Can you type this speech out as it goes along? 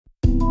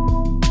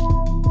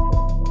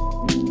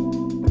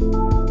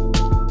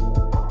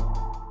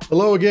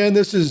Hello again,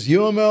 this is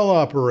UML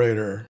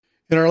Operator.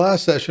 In our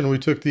last session, we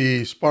took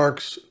the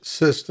Sparx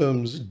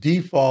system's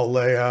default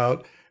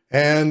layout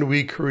and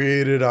we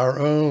created our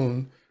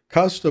own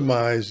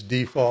customized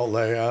default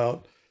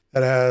layout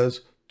that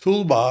has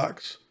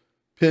toolbox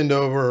pinned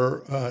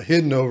over,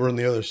 hidden over on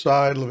the other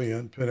side. Let me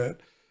unpin it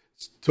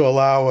to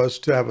allow us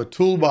to have a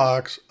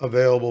toolbox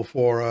available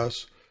for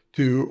us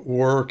to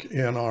work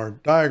in our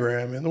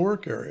diagram in the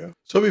work area.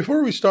 So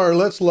before we start,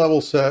 let's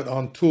level set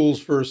on tools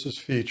versus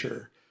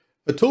feature.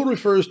 A tool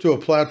refers to a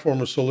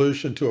platform or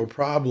solution to a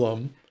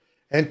problem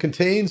and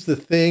contains the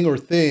thing or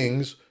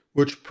things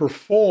which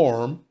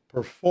performs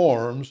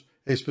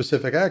a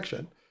specific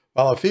action,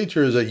 while a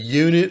feature is a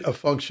unit of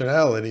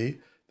functionality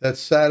that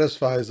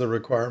satisfies the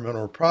requirement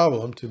or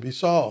problem to be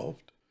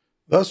solved.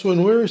 Thus,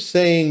 when we're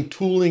saying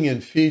tooling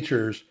and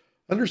features,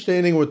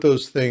 understanding what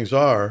those things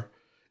are,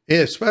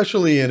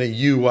 especially in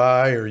a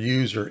UI or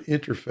user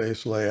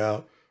interface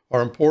layout,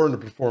 are important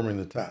to performing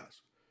the task.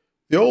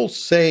 The old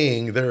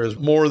saying, there is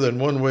more than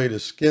one way to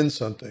skin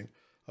something,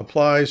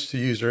 applies to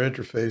user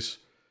interface,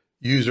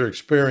 user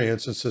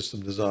experience, and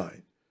system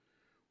design.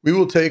 We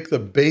will take the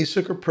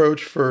basic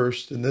approach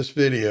first in this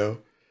video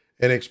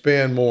and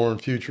expand more in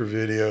future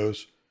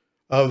videos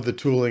of the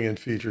tooling and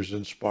features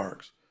in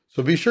Sparx.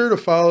 So be sure to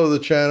follow the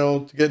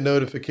channel to get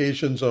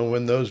notifications on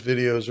when those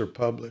videos are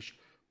published.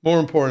 More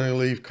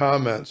importantly, leave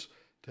comments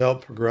to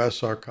help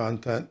progress our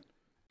content.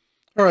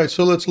 All right,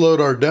 so let's load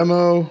our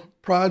demo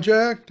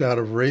project out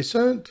of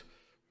recent.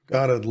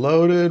 Got it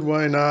loaded.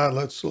 Why not?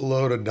 Let's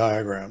load a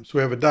diagram. So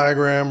we have a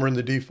diagram. We're in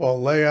the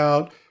default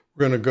layout.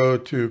 We're going to go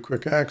to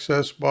quick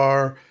access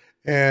bar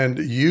and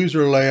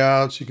user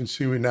layouts. You can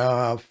see we now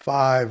have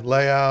 5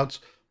 layouts.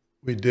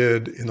 We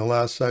did in the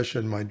last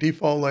session my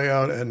default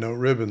layout and no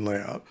ribbon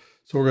layout.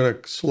 So we're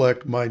going to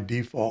select my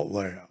default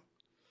layout.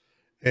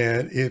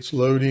 And it's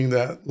loading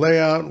that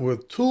layout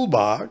with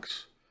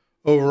toolbox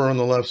over on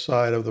the left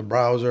side of the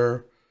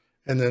browser.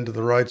 And then to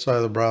the right side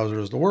of the browser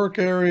is the work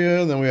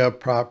area. And then we have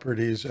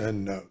properties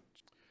and notes.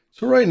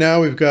 So right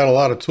now we've got a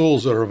lot of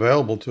tools that are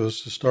available to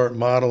us to start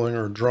modeling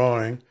or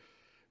drawing.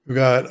 We've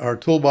got our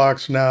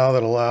toolbox now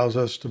that allows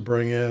us to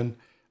bring in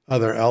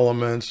other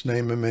elements,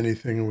 name them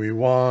anything we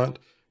want.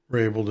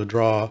 We're able to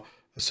draw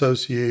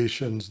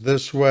associations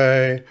this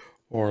way,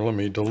 or let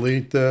me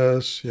delete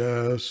this.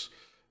 Yes,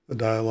 the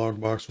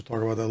dialog box, we'll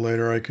talk about that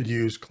later. I could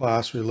use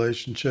class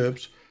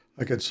relationships.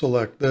 I could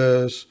select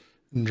this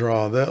and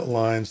draw that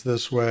lines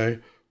this way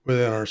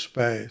within our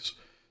space.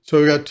 So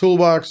we've got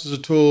toolbox as a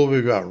tool.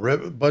 We've got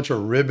a bunch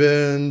of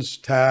ribbons,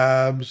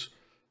 tabs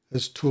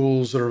as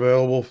tools that are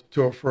available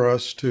for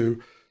us to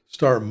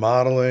start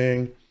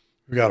modeling.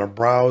 We've got a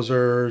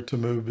browser to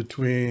move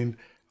between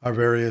our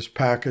various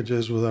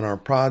packages within our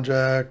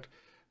project.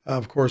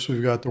 Of course,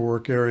 we've got the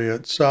work area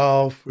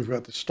itself. We've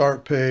got the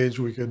start page.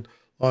 We could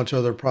launch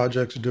other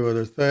projects and do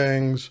other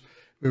things.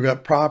 We've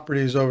got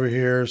properties over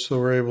here, so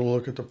we're able to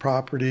look at the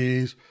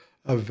properties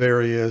of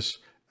various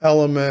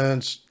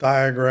elements,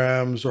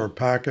 diagrams, or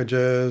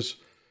packages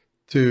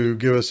to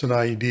give us an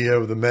idea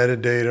of the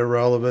metadata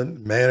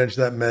relevant, manage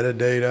that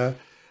metadata.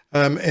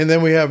 And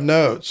then we have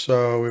notes.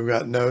 So we've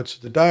got notes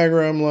at the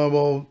diagram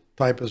level,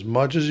 type as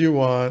much as you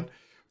want.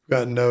 We've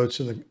got notes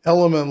in the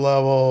element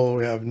level.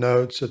 We have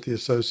notes at the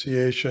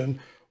association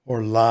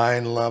or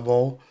line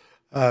level.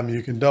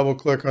 You can double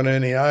click on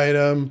any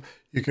item.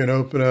 You can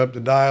open up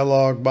the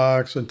dialog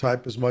box and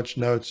type as much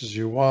notes as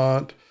you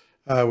want.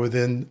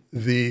 Within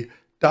the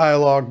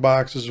dialog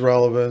box's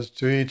relevance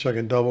to each, I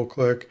can double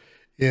click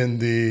in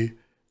the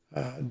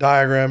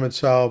diagram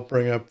itself,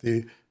 bring up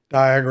the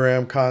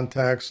diagram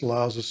context,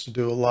 allows us to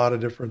do a lot of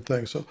different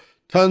things. So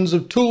tons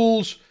of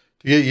tools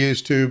to get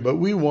used to, but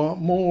we want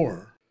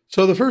more.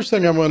 So the first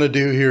thing I'm going to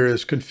do here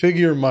is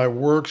configure my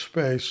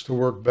workspace to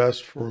work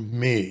best for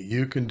me.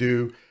 You can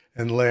do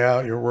and lay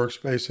out your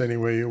workspace any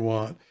way you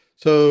want.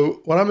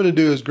 So what I'm going to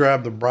do is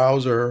grab the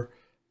browser,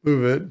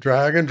 move it,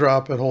 drag and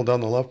drop it, hold down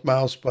the left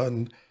mouse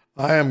button.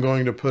 I am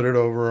going to put it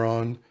over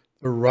on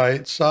the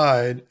right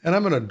side, and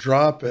I'm going to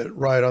drop it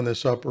right on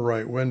this upper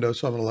right window.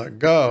 So I'm going to let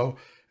go.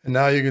 And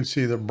now you can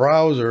see the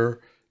browser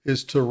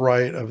is to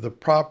right of the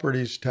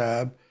properties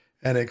tab,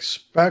 and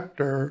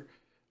Expector,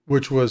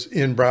 which was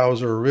in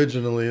browser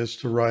originally, is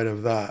to right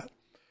of that.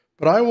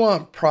 But I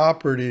want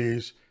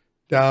properties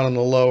down in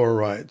the lower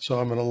right. So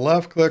I'm going to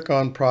left click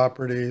on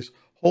properties,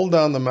 hold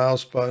down the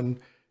mouse button,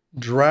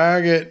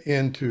 drag it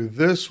into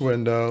this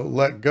window,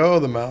 let go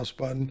of the mouse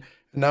button,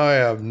 and now I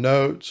have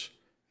notes,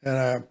 and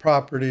I have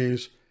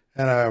properties,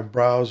 and I have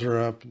browser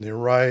up in the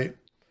right,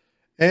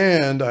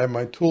 and I have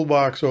my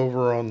toolbox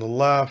over on the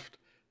left,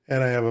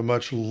 and I have a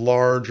much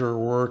larger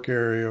work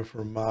area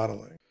for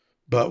modeling.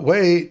 But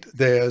wait,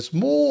 there's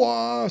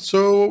more.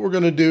 So what we're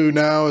going to do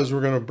now is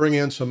we're going to bring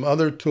in some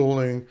other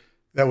tooling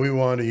that we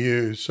want to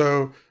use.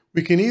 So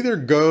we can either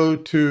go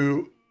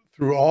through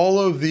all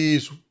of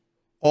these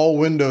all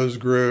windows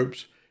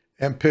groups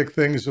and pick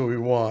things that we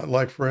want.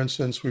 Like for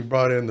instance, we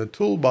brought in the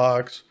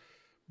toolbox,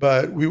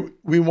 but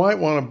we might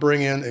want to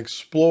bring in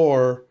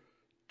explore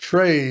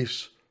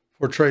trace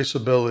for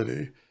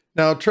traceability.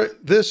 Now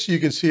this, you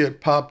can see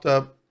it popped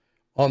up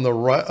on the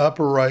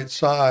upper right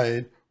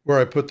side where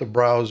I put the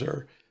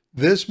browser.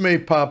 This may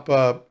pop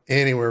up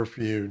anywhere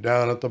for you,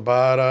 down at the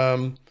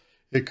bottom.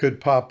 It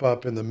could pop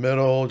up in the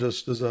middle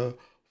just as a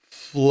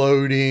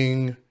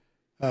floating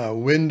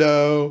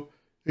window.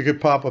 It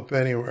could pop up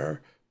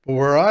anywhere. But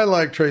where I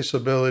like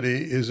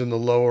traceability is in the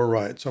lower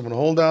right. So I'm going to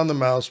hold down the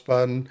mouse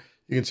button.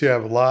 You can see I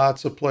have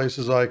lots of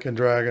places I can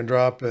drag and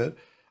drop it.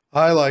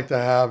 I like to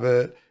have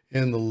it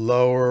in the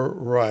lower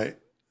right.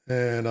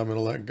 And I'm going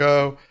to let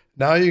go.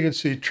 Now you can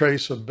see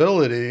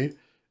traceability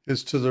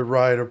is to the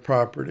right of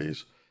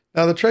properties.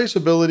 Now the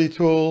traceability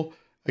tool,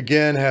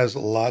 again, has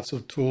lots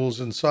of tools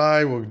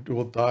inside.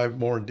 We'll dive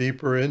more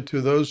deeper into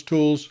those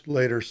tools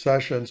later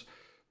sessions.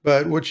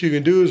 But what you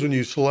can do is when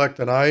you select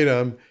an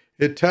item,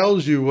 it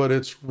tells you what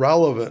it's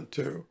relevant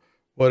to,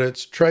 what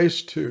it's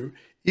traced to,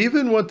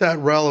 even what that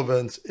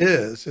relevance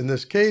is. In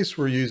this case,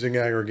 we're using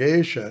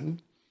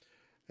aggregation,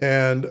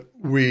 and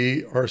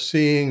we are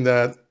seeing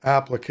that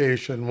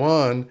application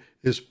 1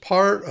 is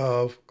part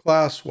of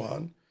class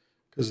 1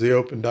 because the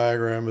open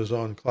diagram is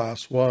on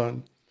class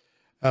 1.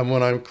 And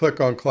when I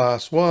click on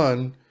class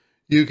 1,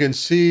 you can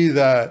see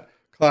that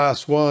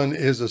class 1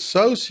 is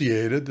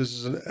associated. This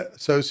is an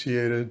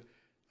associated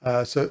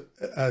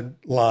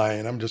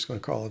line. I'm just going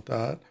to call it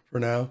that for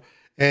now.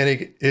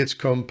 And it's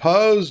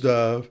composed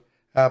of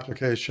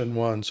application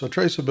 1. So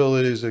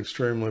traceability is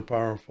extremely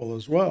powerful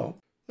as well.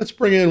 Let's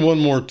bring in one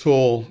more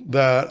tool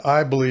that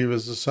I believe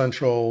is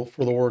essential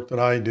for the work that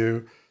I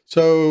do.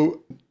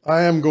 So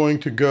I am going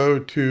to go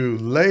to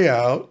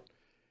Layout,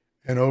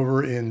 and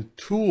over in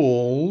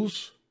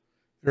Tools,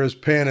 there's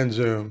Pan and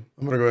Zoom.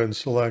 I'm going to go ahead and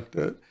select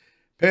it.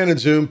 Pan and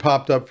Zoom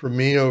popped up for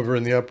me over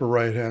in the upper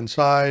right-hand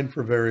side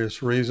for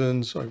various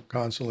reasons. I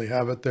constantly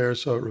have it there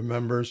so it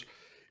remembers.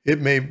 It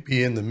may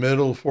be in the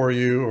middle for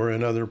you or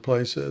in other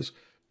places,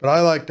 but I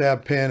like to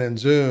have Pan and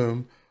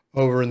Zoom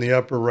over in the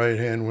upper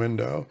right-hand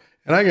window,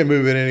 and I can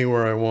move it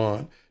anywhere I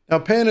want. Now,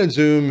 Pan and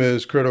Zoom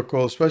is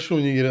critical, especially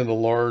when you get into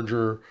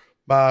larger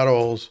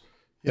models.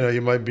 You know,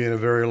 you might be in a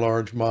very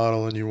large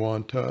model and you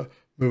want to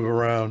move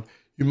around.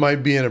 You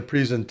might be in a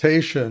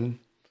presentation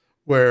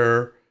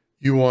where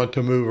you want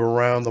to move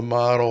around the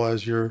model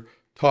as you're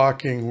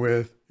talking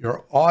with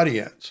your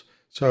audience.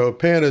 So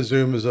Pan and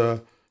Zoom is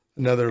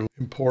another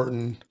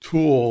important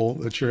tool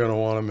that you're going to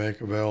want to make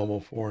available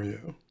for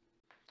you.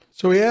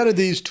 So we added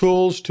these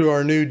tools to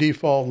our new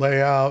default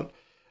layout.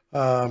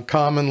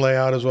 Common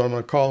layout is what I'm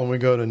going to call it when we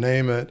go to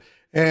name it.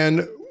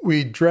 And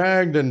we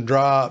dragged and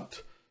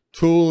dropped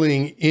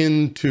tooling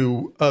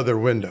into other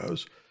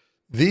windows.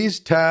 These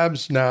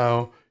tabs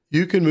now,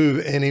 you can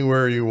move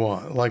anywhere you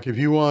want. Like if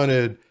you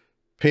wanted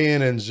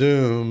Pan and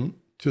Zoom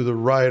to the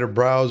right of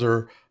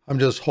browser, I'm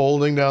just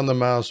holding down the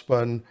mouse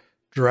button,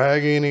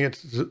 dragging it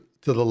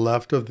to the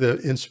left of the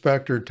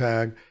inspector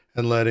tag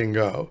and letting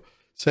go.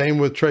 Same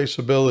with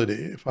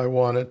traceability. If I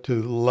want it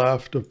to the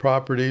left of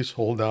properties,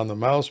 hold down the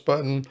mouse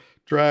button,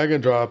 drag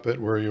and drop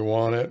it where you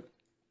want it.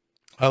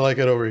 I like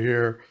it over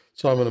here,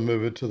 so I'm going to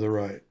move it to the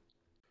right.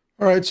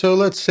 All right, so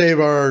let's save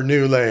our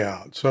new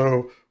layout.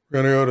 So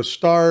we're going to go to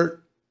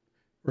Start.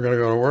 We're going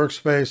to go to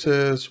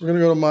Workspaces. We're going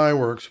to go to My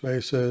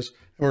Workspaces,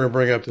 and we're going to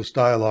bring up this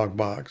dialog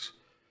box.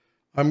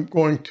 I'm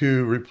going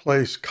to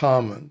replace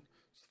Common.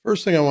 The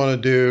first thing I want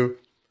to do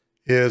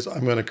is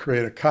I'm going to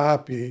create a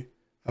copy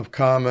of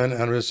Common,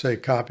 and I'm going to say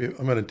copy.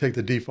 I'm going to take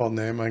the default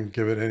name. I can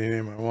give it any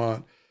name I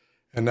want.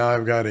 And now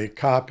I've got a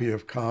copy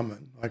of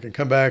Common. I can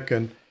come back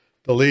and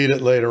delete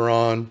it later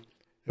on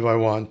if I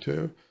want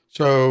to.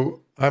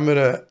 So I'm going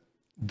to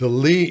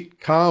delete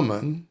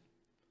Common,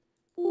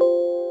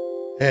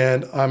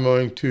 and I'm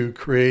going to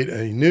create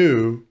a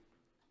new,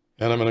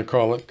 and I'm going to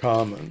call it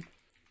Common.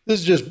 This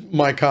is just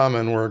my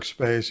Common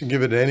workspace. You can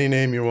give it any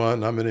name you want,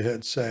 and I'm going to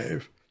hit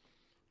Save.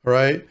 All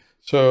right.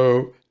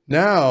 So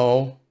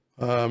now,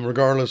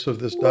 regardless of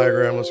this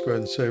diagram, let's go ahead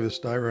and save this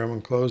diagram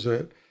and close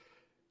it.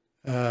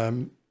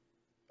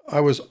 I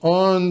was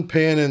on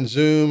Pan and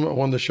Zoom. I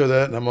wanted to show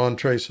that, and I'm on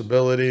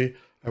traceability.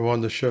 I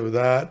wanted to show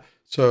that.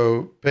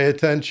 So pay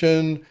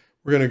attention.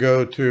 We're going to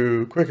go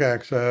to Quick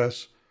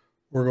Access.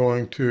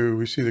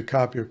 We see the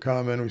copy of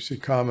Common. We see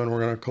Common.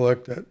 We're going to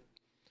collect it.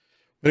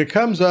 When it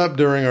comes up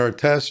during our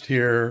test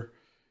here,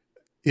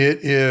 it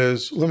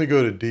is, let me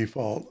go to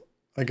default.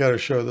 I got to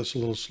show this a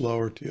little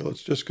slower to you.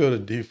 Let's just go to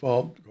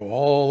default, go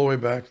all the way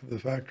back to the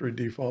factory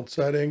default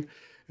setting.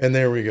 And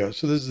there we go.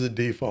 So this is the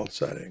default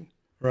setting,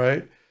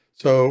 right?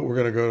 So we're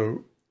going to go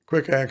to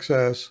Quick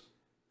Access,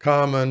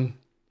 Common,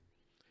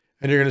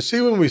 and you're going to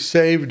see when we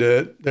saved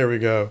it, there we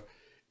go.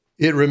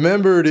 It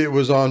remembered it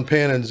was on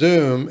Pan and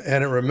Zoom,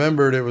 and it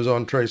remembered it was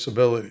on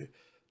traceability.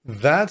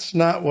 That's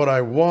not what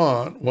I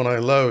want when I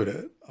load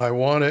it. I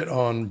want it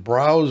on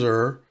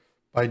browser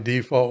by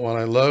default when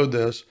I load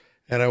this,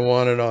 and I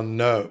want it on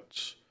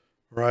notes,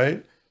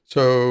 right?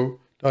 So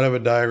don't have a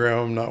diagram,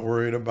 I'm not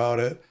worried about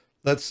it.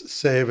 Let's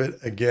save it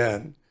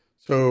again.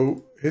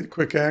 So hit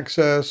Quick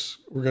Access.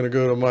 We're going to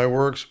go to My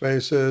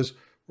Workspaces.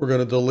 We're going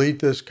to delete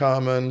this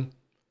Common,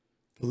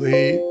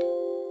 delete,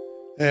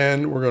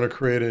 and we're going to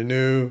create a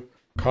new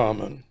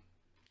common,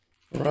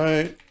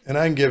 right? And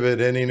I can give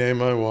it any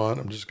name I want.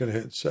 I'm just going to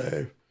hit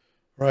save,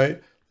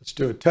 right? Let's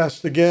do a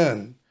test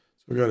again.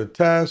 So we go to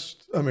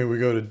test. We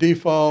go to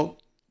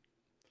default.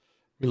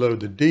 We load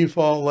the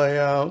default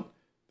layout.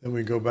 Then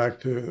we go back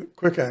to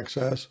quick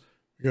access.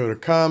 We go to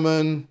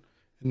common.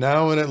 And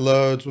now when it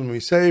loads, when we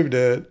saved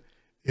it,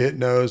 it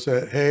knows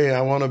that, hey,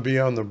 I want to be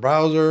on the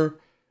browser.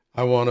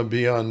 I want to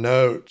be on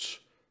notes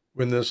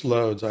when this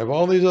loads. I have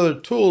all these other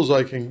tools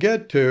I can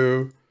get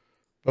to,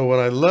 but when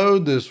I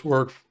load this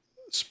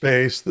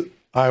workspace,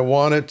 I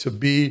want it to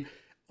be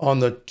on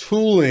the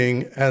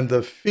tooling and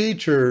the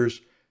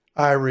features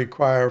I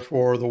require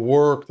for the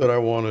work that I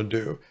want to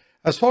do.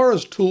 As far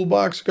as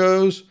toolbox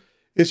goes,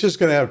 it's just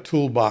going to have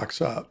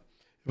toolbox up.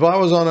 If I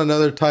was on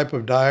another type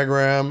of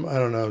diagram, I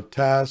don't know,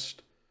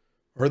 test,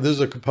 or this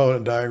is a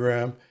component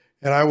diagram,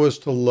 and I was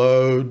to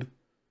load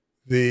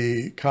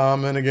the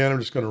common again, I'm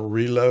just going to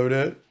reload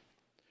it.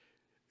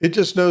 It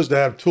just knows to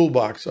have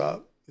toolbox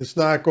up. It's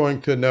not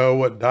going to know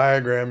what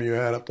diagram you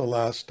had up the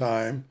last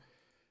time.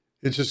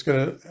 It's just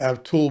going to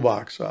have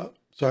toolbox up.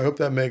 So I hope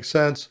that makes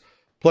sense.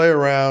 Play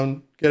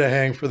around, get a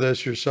hang for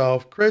this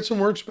yourself. Create some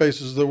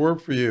workspaces that work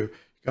for you. You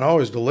can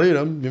always delete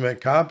them. You make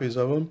copies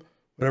of them,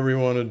 whatever you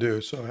want to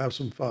do. So have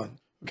some fun.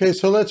 Okay,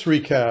 so let's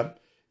recap.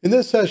 In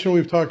this session,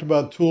 we've talked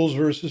about tools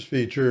versus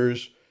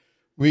features.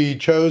 We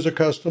chose a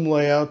custom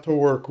layout to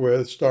work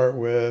with, start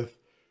with.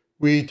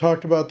 We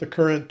talked about the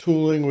current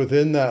tooling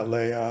within that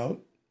layout.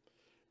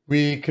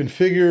 We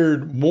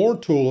configured more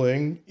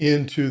tooling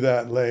into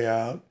that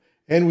layout,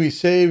 and we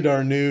saved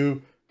our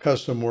new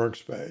custom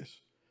workspace.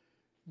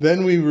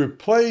 Then we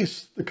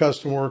replaced the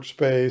custom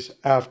workspace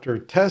after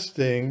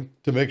testing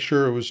to make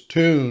sure it was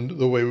tuned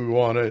the way we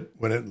want it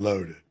when it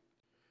loaded.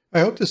 I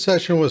hope this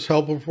session was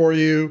helpful for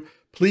you.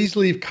 Please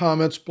leave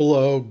comments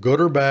below,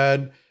 good or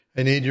bad.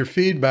 I need your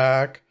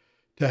feedback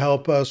to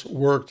help us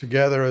work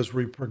together as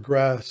we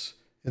progress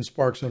in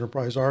Sparx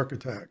Enterprise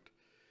Architect.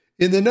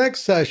 In the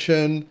next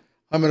session,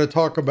 I'm going to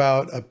talk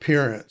about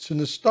appearance. In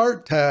the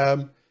Start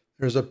tab,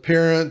 there's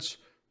Appearance.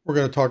 We're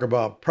going to talk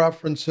about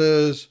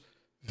preferences,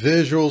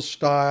 visual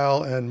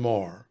style, and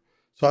more.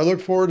 So I look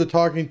forward to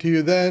talking to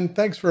you then.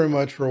 Thanks very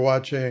much for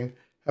watching.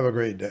 Have a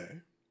great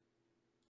day.